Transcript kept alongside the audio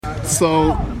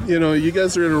So, you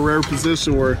guys are in a rare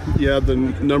position where you had the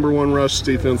number one rush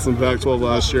defense in Pac-12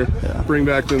 last year. Yeah. Bring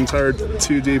back the entire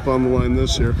two deep on the line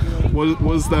this year. What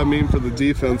does that mean for the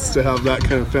defense to have that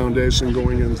kind of foundation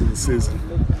going into the season?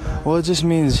 Well, it just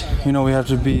means, we have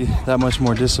to be that much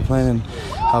more disciplined in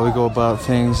how we go about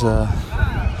things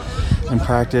in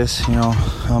practice,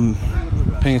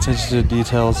 paying attention to the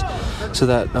details so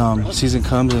that season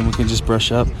comes and we can just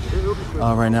brush up.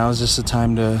 Right now is just the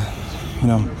time to,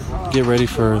 get ready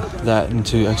for that and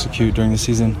to execute during the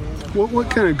season. What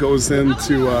kind of goes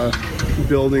into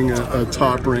building a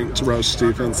top-ranked rush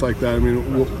defense like that? I mean,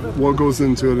 what goes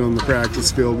into it on the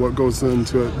practice field? What goes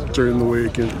into it during the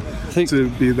week and to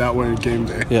be that way in game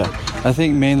day? Yeah, I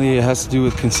think mainly it has to do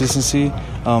with consistency.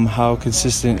 How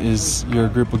consistent is your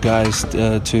group of guys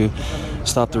to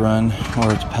stop the run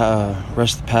or to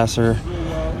rush the passer,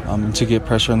 to get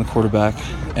pressure on the quarterback.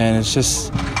 And it's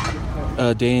just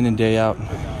day in and day out.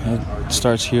 It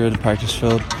starts here at the practice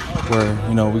field where,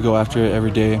 we go after it every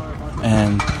day.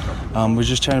 And we're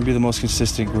just trying to be the most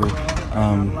consistent group.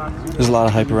 There's a lot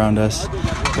of hype around us,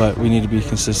 but we need to be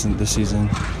consistent this season.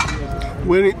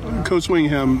 When Coach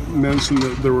Wingham mentioned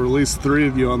that there were at least 3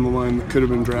 of you on the line that could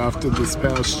have been drafted this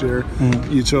past year,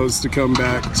 you chose to come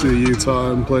back to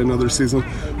Utah and play another season.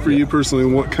 For you personally,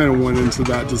 what kind of went into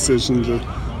that decision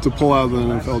to pull out of the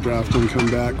NFL draft and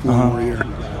come back one more year?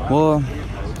 Well,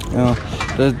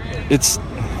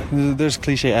 there's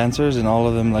cliche answers, and all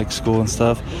of them, like school and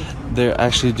stuff, they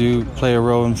actually do play a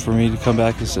role. And for me to come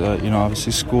back is,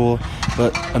 obviously school.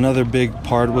 But another big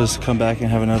part was to come back and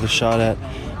have another shot at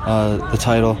the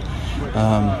title,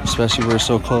 especially we were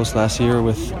so close last year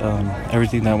with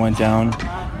everything that went down,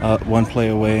 one play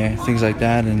away, things like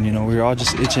that. And, we were all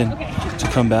just itching to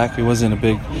come back. It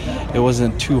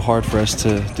wasn't too hard for us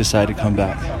to decide to come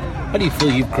back. How do you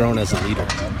feel you've grown as a leader?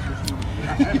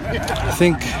 I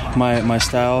think my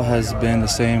style has been the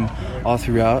same all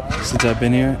throughout since I've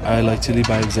been here. I like to lead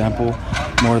by example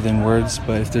more than words,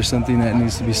 but if there's something that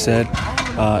needs to be said,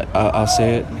 I'll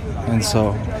say it. And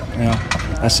so,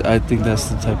 I think that's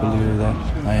the type of leader that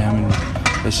I am, and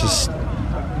it's just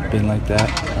been like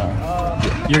that.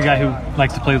 You're a guy who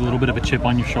likes to play with a little bit of a chip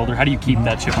on your shoulder. How do you keep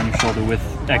that chip on your shoulder with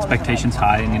expectations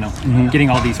high and, getting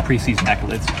all these preseason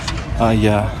accolades?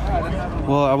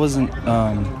 Well, I wasn't...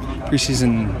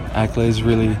 preseason accolades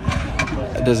really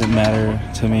doesn't matter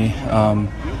to me.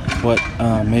 What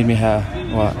made me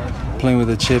playing with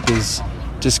a chip is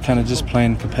just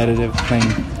playing competitive,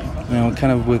 playing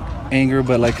kind of with anger,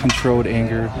 but like controlled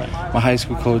anger. My high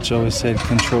school coach always said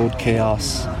controlled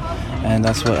chaos, and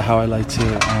that's how I like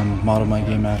to model my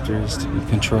game after, is to be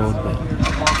controlled but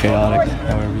chaotic,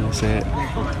 however you say it.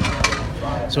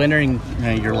 So entering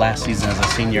your last season as a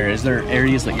senior, is there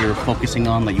areas that you're focusing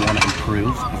on that you want to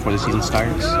improve before the season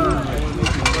starts?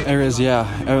 Areas, yeah.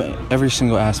 Every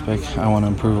single aspect I want to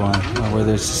improve on,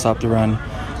 whether it's to stop the run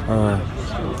or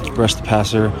rush the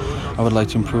passer. I would like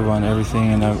to improve on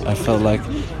everything, and I felt like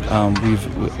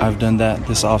I've done that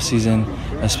this off season,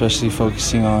 especially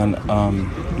focusing on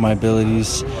my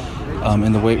abilities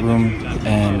in the weight room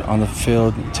and on the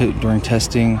field during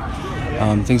testing,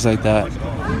 things like that.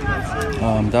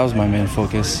 That was my main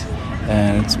focus,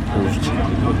 and it's improved,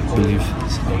 I believe.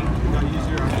 So,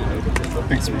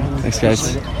 Thanks,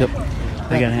 guys. Yep.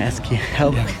 I gotta ask you,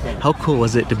 how cool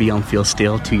was it to be on Field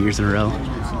Steel 2 years in a row?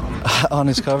 On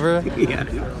his cover? Yeah.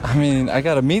 I mean, I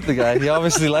got to meet the guy. He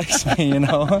obviously likes me,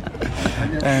 And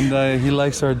he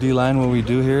likes our D-line, what we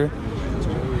do here.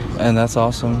 And that's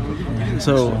awesome.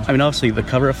 So, obviously, the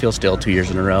cover of Field Steel 2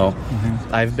 years in a row.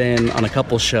 Mm-hmm. I've been on a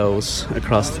couple shows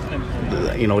across,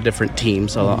 different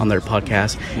teams on their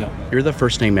podcast. Yeah. You're the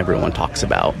first name everyone talks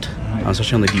about,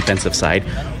 especially on the defensive side.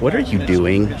 What are you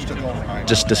doing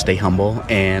just to stay humble?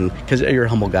 And because you're a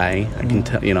humble guy, I can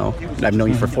tell, I've known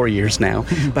you for 4 years now.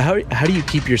 But how do you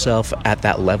keep yourself at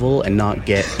that level and not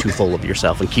get too full of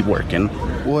yourself and keep working?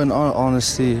 Well, in all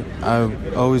honesty, I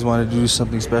always wanted to do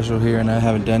something special here, and I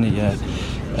haven't done it yet.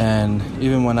 And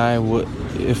even when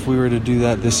if we were to do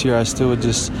that this year, I still would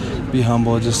just be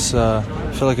humble. Just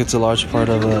feel like it's a large part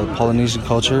of the Polynesian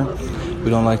culture. We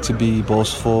don't like to be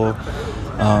boastful.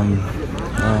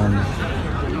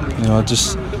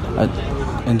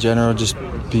 In general, just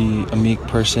be a meek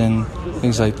person,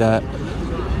 things like that.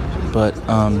 But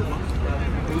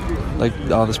like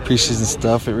all this preseason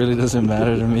stuff, it really doesn't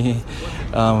matter to me.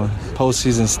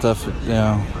 Postseason stuff,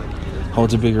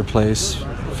 holds a bigger place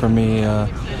for me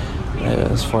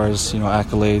as far as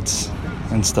accolades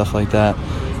and stuff like that.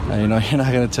 You're not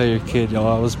gonna tell your kid,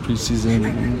 I was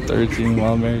preseason 3rd team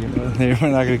All-American. We're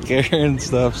not gonna care and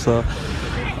stuff. So,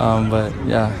 but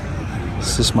yeah,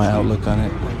 it's just my outlook on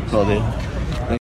it. Well, dude.